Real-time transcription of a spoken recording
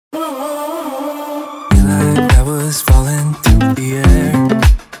Feel like I was falling through the air.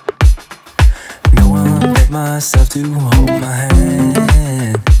 No one but myself to hold my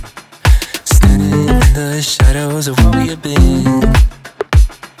hand. Standing in the shadows of what we have been.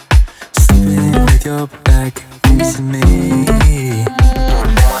 Sleeping with your back facing me.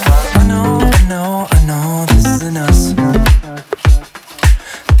 I know this isn't us.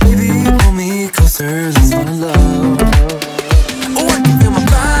 Baby, pull me closer, let's fall in love. Oh, I can feel my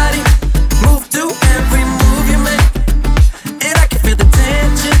body move to every move you make. And I can feel the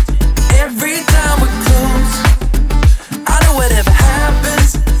tension every time we're close. I know whatever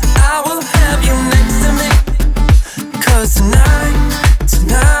happens, I will have you next to me. 'Cause tonight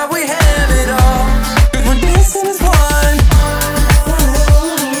we have it all. 'Cause we're dancing as one.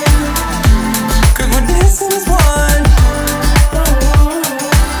 'Cause we're dancing as one.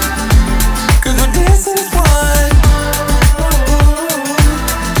 'Cause we're dancing as one.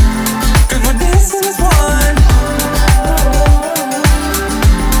 'Cause we're dancing as one.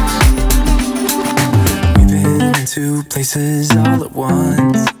 We've been in two places all at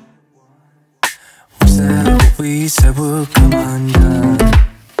once. Was that what we said would come undone?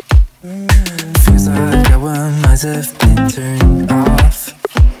 Feels like our minds have been turned off.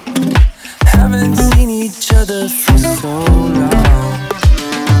 Haven't seen each other for so long.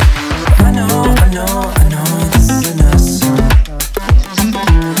 I know this isn't us.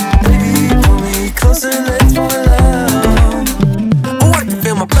 Baby, pull me closer, let's fall in love. Oh, I can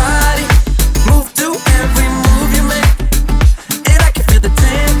feel my body move to every move you make. And I can feel the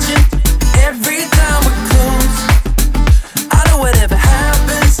tension every time we're close. I know whatever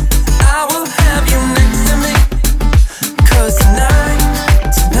happens, I will have you next to me. 'Cause tonight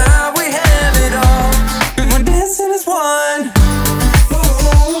we have it all. 'Cause we're dancing as one.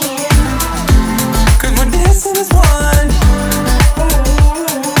 'Cause we're dancing as one.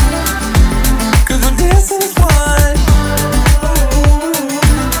 'Cause we're dancing as one.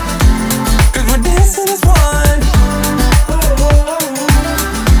 'Cause we're dancing as one.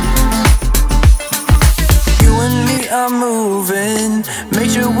 You and me are moving, make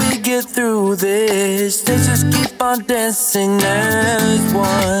sure we get through this. Let's just keep on dancing as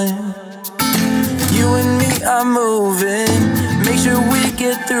one. You and me are moving, make sure we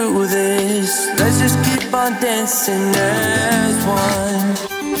get through this. Let's just keep on dancing as one.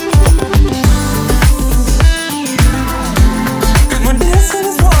 'Cause we're dancing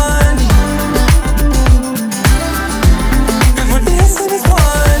as one. 'Cause we're dancing as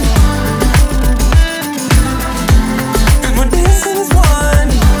one. 'Cause we're dancing as one.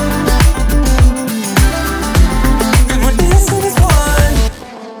 'Cause we're dancing as one.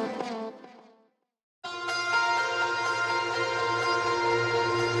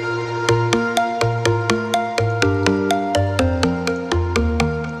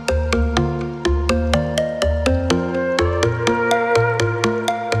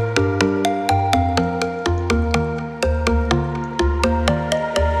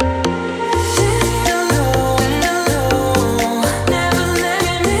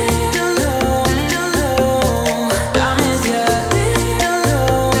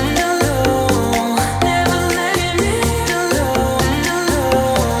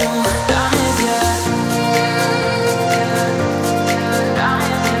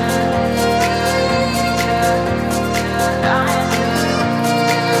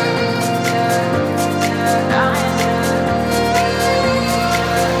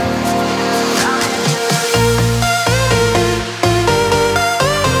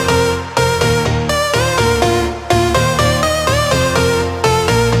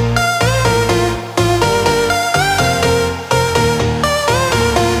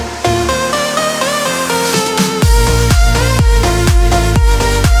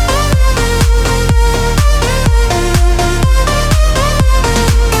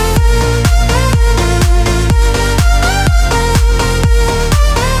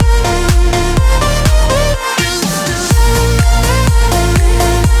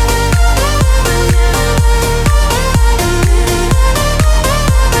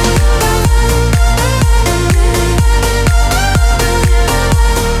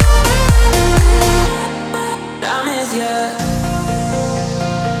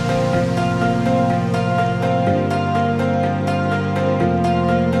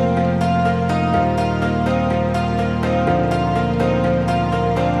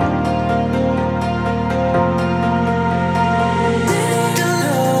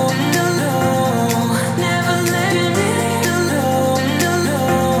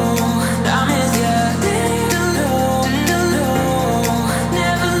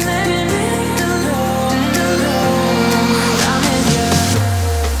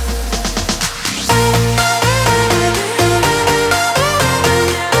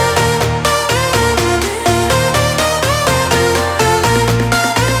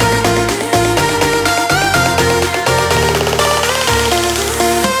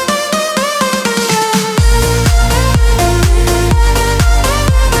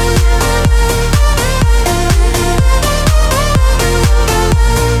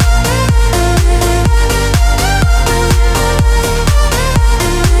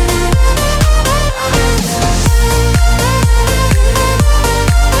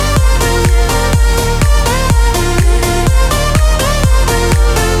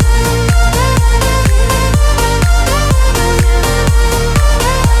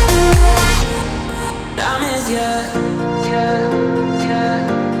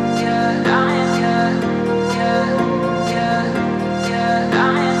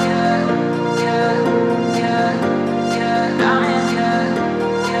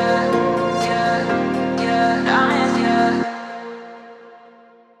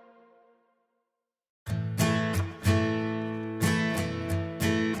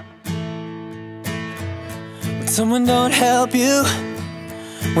 someone don't help you,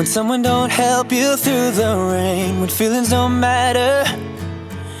 when someone don't help you through the rain, when feelings don't matter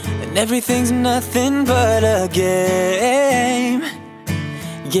and everything's nothing but a game.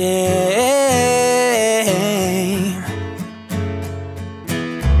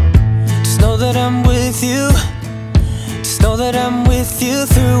 Just know that I'm with you, just know that I'm with you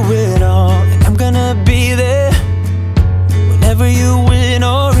through it all. And I'm gonna be there whenever you win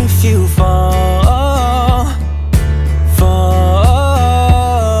or if you fall.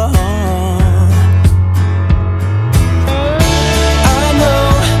 I know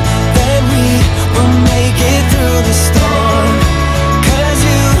that we will make it through the storm, 'cause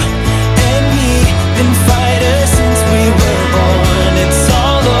you and me been fighters since we were born. It's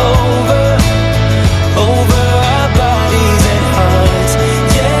all over our bodies and hearts.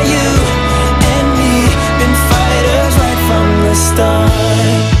 Yeah, you and me been fighters right from the start.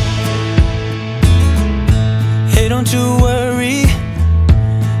 Hey, don't you worry,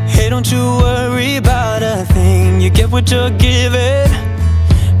 hey, don't you worry about a thing. You get what you're given,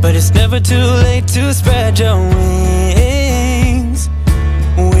 but it's never too late to spread your wings.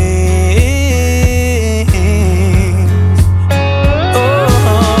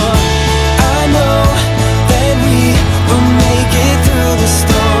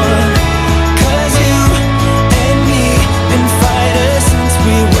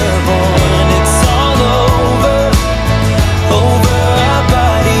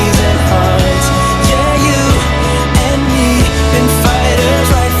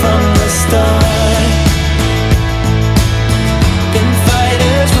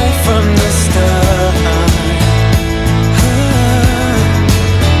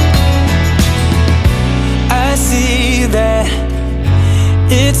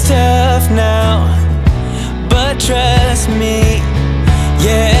 It's tough now, but trust me,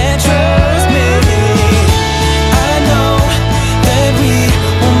 yeah, trust me. I know that we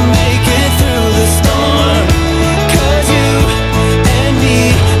will make it through the storm, 'cause you and me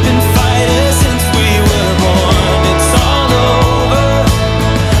been fighters since we were born. It's all over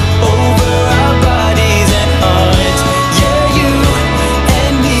our bodies and hearts. Yeah, you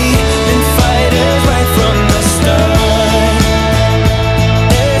and me been fighters right from the start.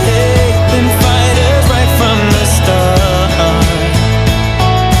 Been fighters right from the start.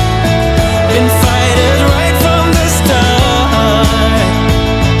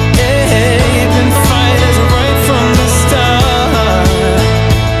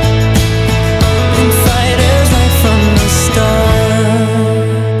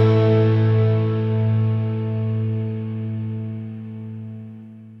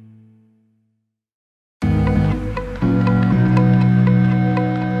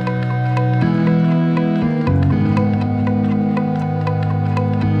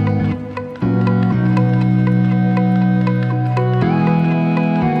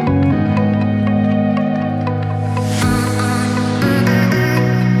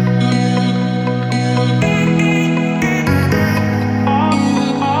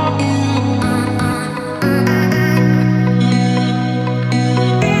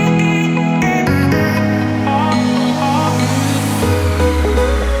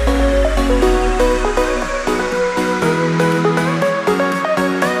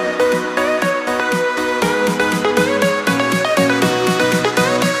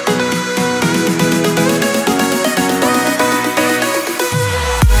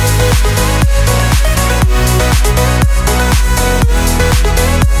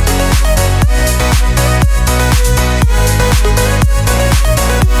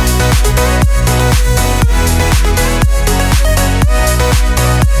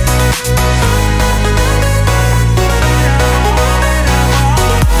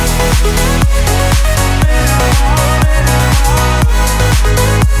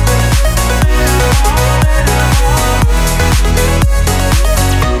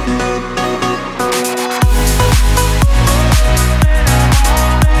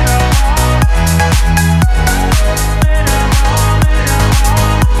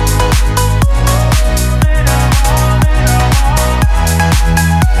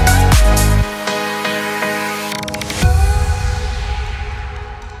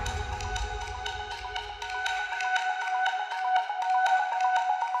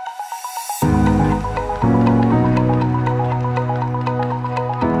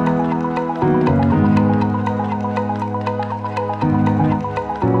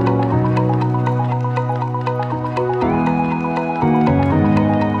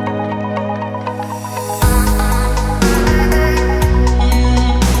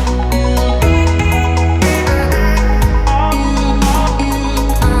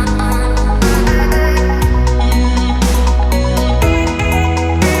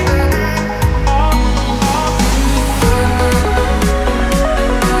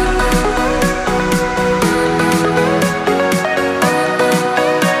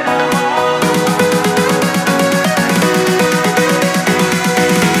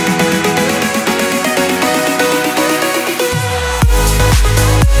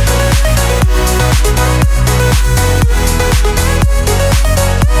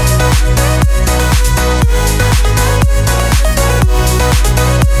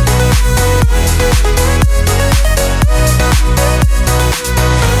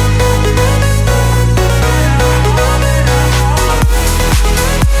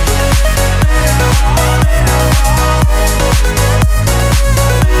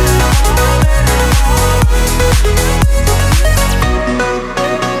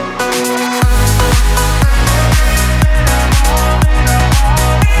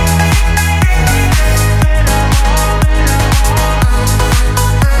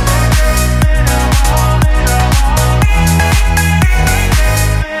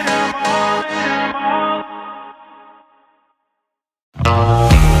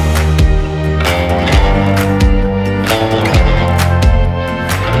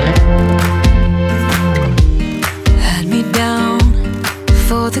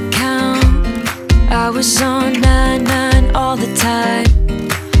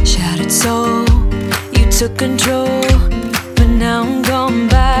 took control, but now I'm gone.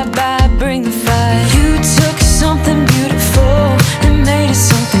 Bye bye, bring the fire. You took something beautiful and made it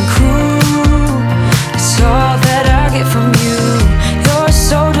something cruel. It's all that I get from you. You're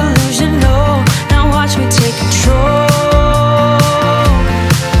so delusional. Now watch me take control.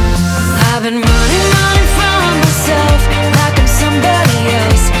 I've been running from myself like I'm somebody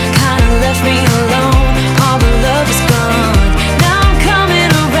else. Kinda left me alone. All the love is gone. Now I'm coming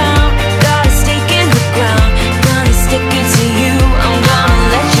around. Got a stake in the ground. Gonna stick it to you. I'm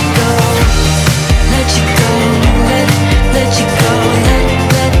gonna let you go. Let you go. Let you go.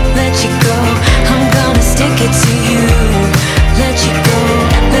 Let you go. I'm gonna stick it to you. Let you go.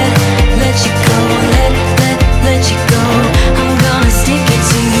 Let you go. Let you go. I'm gonna stick it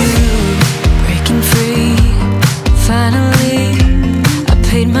to you. Breaking free, finally. I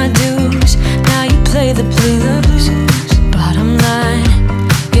paid my dues. Now you play the blues. Bottom line,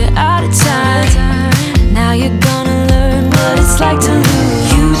 you're out of time. Now you're gonna learn what it's like to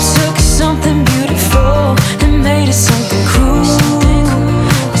lose. You took something beautiful and made it something cruel.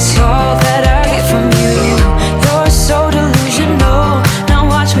 It's all that I get from you. You're so delusional. Now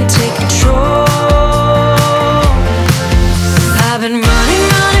watch me take control. I've been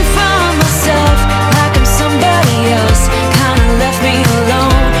running from myself like I'm somebody else. Kinda left me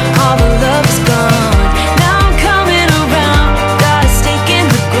alone. All the love is gone. Now I'm coming around. Got a stake in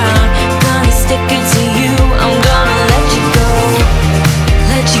the ground. Gonna stick it to you. I'm gonna let you go.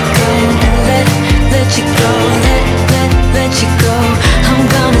 Let you go. Let you go. Let you go. I'm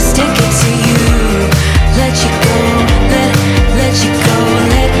gonna stick it to you. Let you go. Let you go.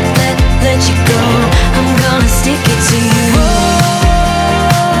 Let you go. I'm gonna stick it to you.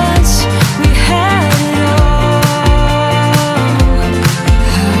 Once we had it all.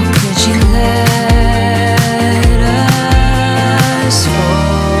 How could you let us fall?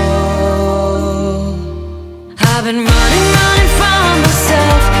 I've been running from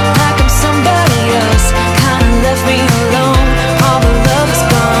myself like I'm somebody else. Kinda left me alone. All the love is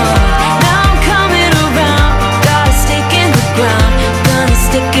gone. Now I'm coming around. Got a stake in the ground. Gonna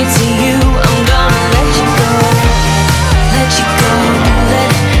stick it to you. I'm gonna let you go. Let you go.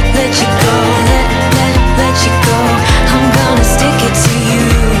 Let you go. Let you go. I'm gonna stick it to you.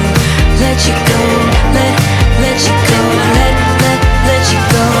 Let you go. Let you go. Let you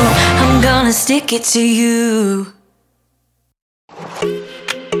go. I'm gonna stick it to you.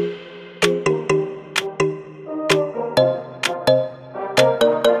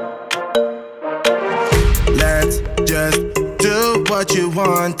 Let's just do what you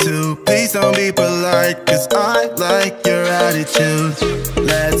want to. Please don't be polite, cause I like your attitude.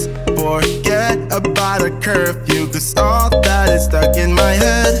 Let's forget about a curfew, cause all that is stuck in my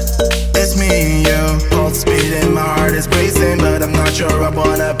head. It's me and you, pulse speed and my heart is racing, but I'm not sure I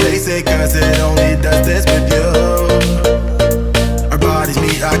wanna place it, cause it only does this with you. Our bodies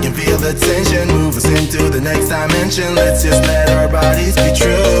meet, I can feel the tension. Move us into the next dimension. Let's just let our bodies be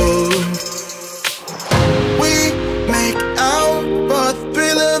true. We make out for the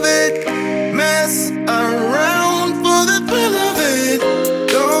thrill of it. Mess around for the thrill of it.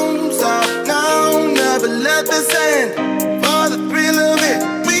 Don't stop now, never let this end. For the thrill of it,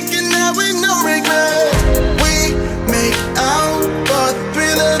 we can have with no regret. We make out for the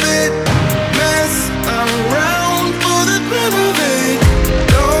thrill of it. Mess around for the thrill of it.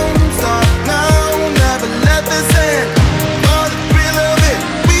 Don't stop now, never let this end. For the thrill of it,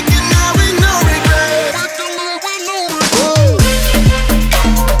 we can have with no regret.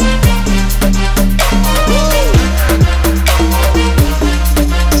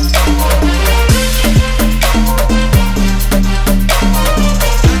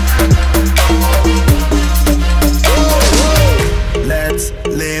 Let's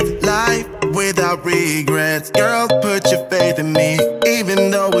live life without regrets. Girl, put your faith in me,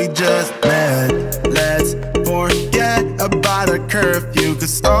 even though we just met. Let's forget about a curfew,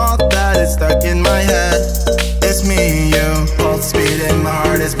 cause all that is stuck in my head. It's me and you, pulse speed and my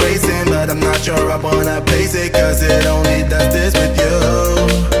heart is racing, but I'm not sure I wanna place it, cause it only does this with you.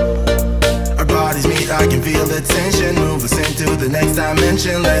 Our bodies meet, I can feel the tension. Move us into the next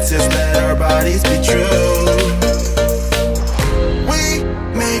dimension. Let's just let our bodies be true.